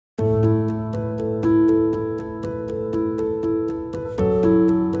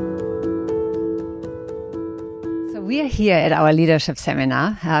here at our leadership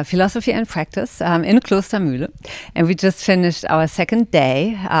seminar, Philosophy and Practice, in Klostermühle. And we just finished our second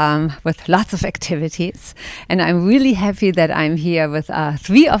day with lots of activities. And I'm really happy that I'm here with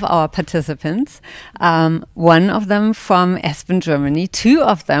 3 of our participants, one of them from Aspen, Germany, 2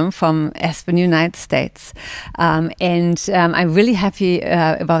 of them from Aspen, United States. I'm really happy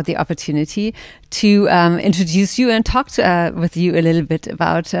about the opportunity to introduce you and talk with you a little bit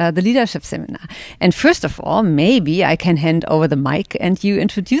about the leadership seminar. And first of all, maybe I can hand over the mic and you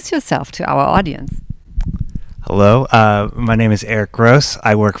introduce yourself to our audience. Hello, my name is Erik Gross.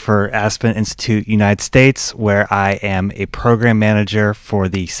 I work for Aspen Institute United States, where I am a program manager for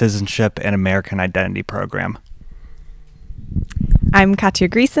the Citizenship and American Identity program. I'm Katja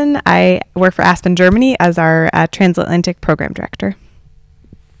Greeson. I work for Aspen, Germany as our Transatlantic Program Director.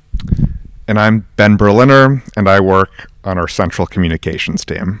 And I'm Ben Berliner, and I work on our Central Communications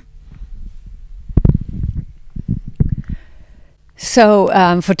team. So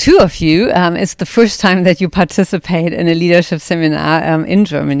for 2 of you, it's the first time that you participate in a leadership seminar in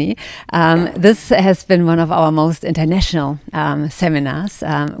Germany. This has been one of our most international seminars.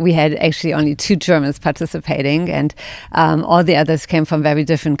 We had actually only 2 Germans participating, and all the others came from very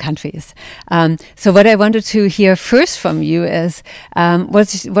different countries. So what I wanted to hear first from you is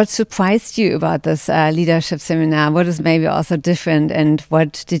what surprised you about this leadership seminar? What is maybe also different, and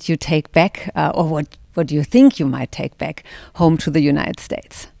what did you take back, or what do you think you might take back home to the United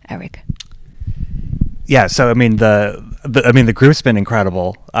States, Erik? Yeah, so I mean the group's been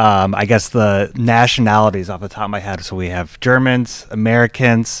incredible. I guess the nationalities off the top of my head. So we have Germans,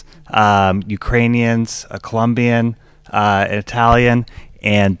 Americans, Ukrainians, a Colombian, an Italian,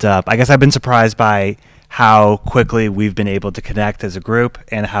 and I guess I've been surprised by how quickly we've been able to connect as a group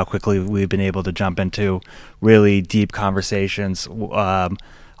and how quickly we've been able to jump into really deep conversations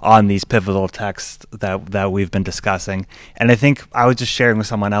on these pivotal texts that we've been discussing. And I think I was just sharing with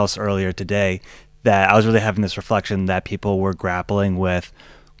someone else earlier today that I was really having this reflection that people were grappling with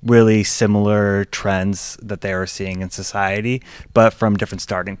really similar trends that they were seeing in society, but from different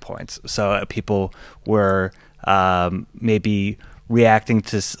starting points. So people were maybe reacting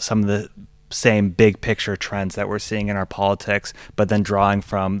to some of the same big picture trends that we're seeing in our politics, but then drawing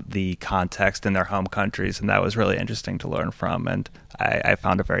from the context in their home countries. And that was really interesting to learn from. And I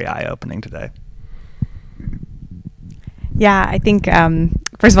found it very eye-opening today. Yeah, I think,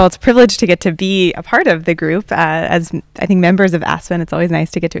 first of all, it's a privilege to get to be a part of the group. As I think members of Aspen, it's always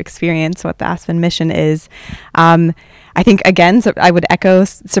nice to get to experience what the Aspen mission is. I think, again, so I would echo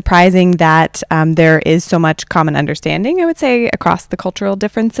surprising that there is so much common understanding, I would say, across the cultural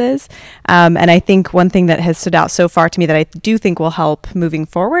differences. And I think one thing that has stood out so far to me that I do think will help moving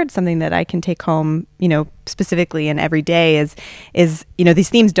forward, something that I can take home, specifically and every day is, these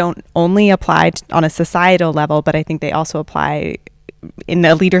themes don't only apply on a societal level, but I think they also apply in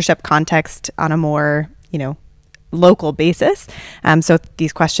a leadership context on a more, local basis. So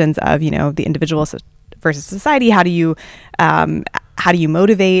these questions of, the individual versus society, how do you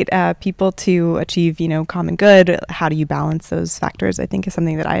motivate people to achieve, common good? How do you balance those factors? I think is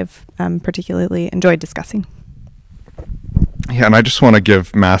something that I've particularly enjoyed discussing. Yeah, and I just want to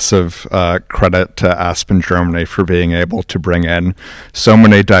give massive credit to Aspen, Germany for being able to bring in so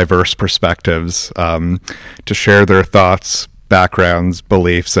many diverse perspectives to share their thoughts, backgrounds,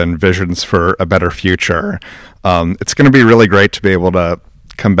 beliefs, and visions for a better future. It's going to be really great to be able to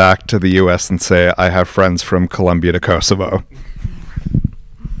come back to the U.S. and say, I have friends from Colombia to Kosovo.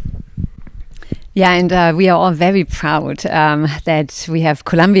 Yeah, and we are all very proud that we have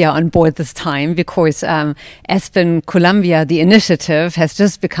Colombia on board this time, because Aspen Colombia, the initiative, has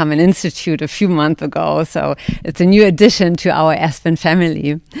just become an institute a few months ago. So it's a new addition to our Aspen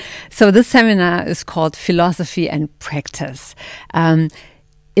family. So this seminar is called Philosophy and Practice.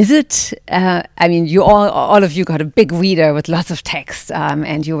 Is it, you all of you got a big reader with lots of text,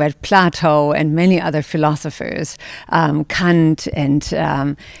 and you read Plato and many other philosophers, Kant and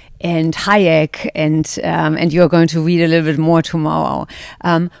Hayek, and you're going to read a little bit more tomorrow.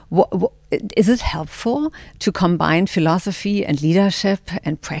 Is it helpful to combine philosophy and leadership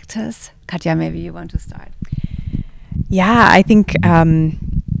and practice? Katja, maybe you want to start. Yeah, I think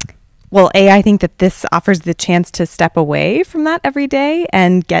well, I think that this offers the chance to step away from that every day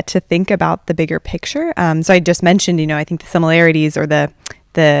and get to think about the bigger picture. So I just mentioned, I think the similarities or the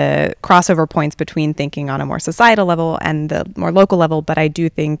crossover points between thinking on a more societal level and the more local level. But I do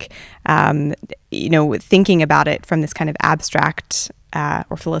think, thinking about it from this kind of abstract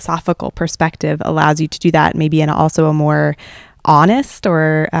or philosophical perspective allows you to do that maybe in also a more honest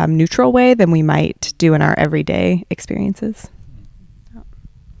or neutral way than we might do in our everyday experiences.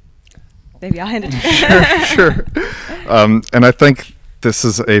 maybe I'll hand it to you. Sure. And I think this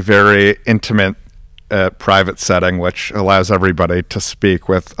is a very intimate, private setting, which allows everybody to speak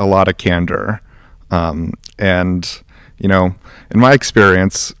with a lot of candor. And, you know, in my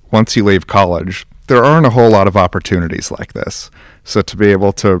experience, once you leave college, there aren't a whole lot of opportunities like this. So to be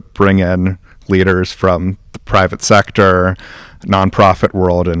able to bring in leaders from the private sector, nonprofit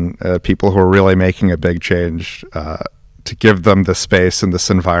world, and people who are really making a big change, to give them the space and this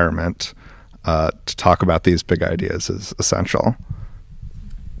environment to talk about these big ideas is essential.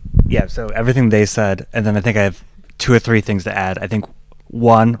 Yeah, so everything they said, and then I think I have 2 or 3 things to add. I think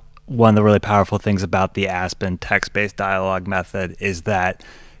one of the really powerful things about the Aspen text-based dialogue method is that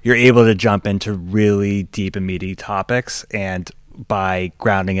you're able to jump into really deep and meaty topics, and by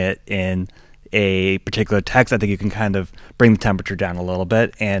grounding it in a particular text, I think you can kind of bring the temperature down a little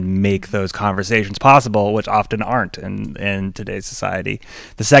bit and make those conversations possible, which often aren't in today's society.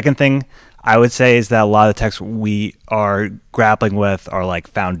 The second thing I would say is that a lot of the texts we are grappling with are like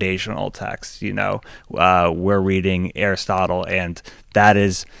foundational texts. You know, we're reading Aristotle, and that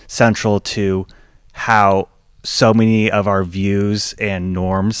is central to how so many of our views and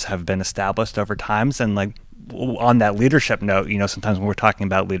norms have been established over times. And like on that leadership note, you know, sometimes when we're talking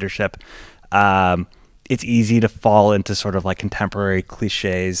about leadership, it's easy to fall into sort of like contemporary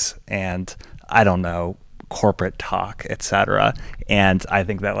cliches and, I don't know, corporate talk, etc. And I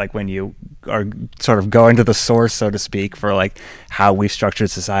think that like when you are sort of going to the source, so to speak, for like how we've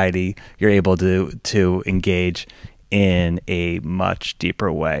structured society, you're able to engage in a much deeper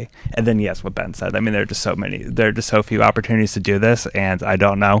way. And then yes, what Ben said, I mean, there are just so few opportunities to do this, and I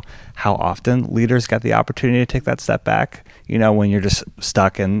don't know how often leaders get the opportunity to take that step back, you know, when you're just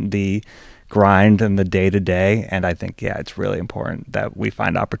stuck in the grind and the day-to-day. And I think, yeah, it's really important that we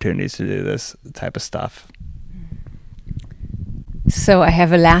find opportunities to do this type of stuff. So I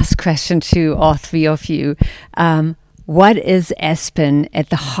have a last question to all 3 of you. What is Aspen at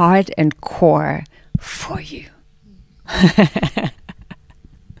the heart and core for you?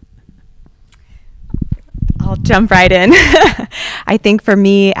 I'll jump right in. I think for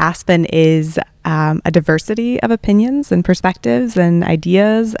me, Aspen is a diversity of opinions and perspectives and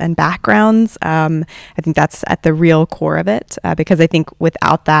ideas and backgrounds. I think that's at the real core of it, because I think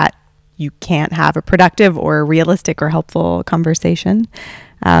without that, you can't have a productive or realistic or helpful conversation.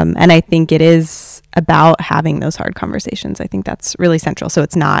 And I think it is about having those hard conversations. I think that's really central. So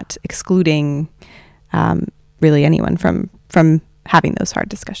it's not excluding really anyone from having those hard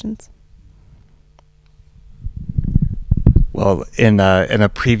discussions. Well, in a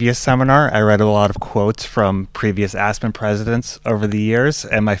previous seminar, I read a lot of quotes from previous Aspen presidents over the years,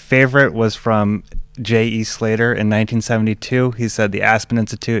 and my favorite was from J.E. Slater in 1972. He said, "The Aspen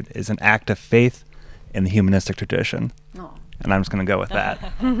Institute is an act of faith in the humanistic tradition." Oh. And I'm just going to go with that.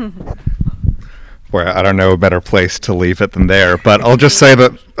 Boy, I don't know a better place to leave it than there, but I'll just say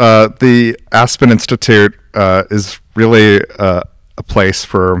that the Aspen Institute is really a place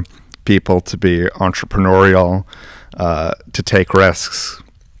for people to be entrepreneurial, to take risks,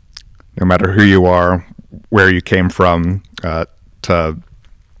 no matter who you are, where you came from, to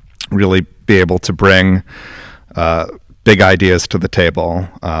really be able to bring big ideas to the table,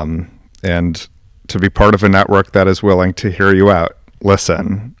 and to be part of a network that is willing to hear you out,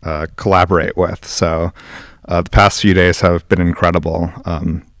 listen, collaborate with. So the past few days have been incredible,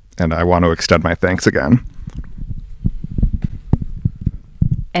 and I want to extend my thanks again.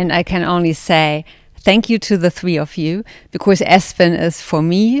 And I can only say thank you to the 3 of you, because Aspen is, for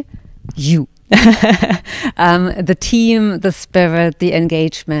me, you. The team, the spirit, the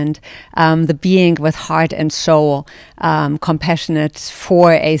engagement, the being with heart and soul, compassionate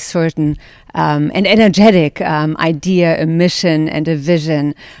for a certain and energetic idea, a mission, and a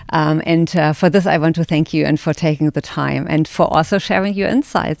vision. And for this, I want to thank you, and for taking the time, and for also sharing your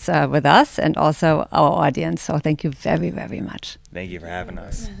insights with us and also our audience. So thank you very, very much. Thank you for having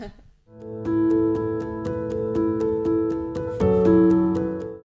us.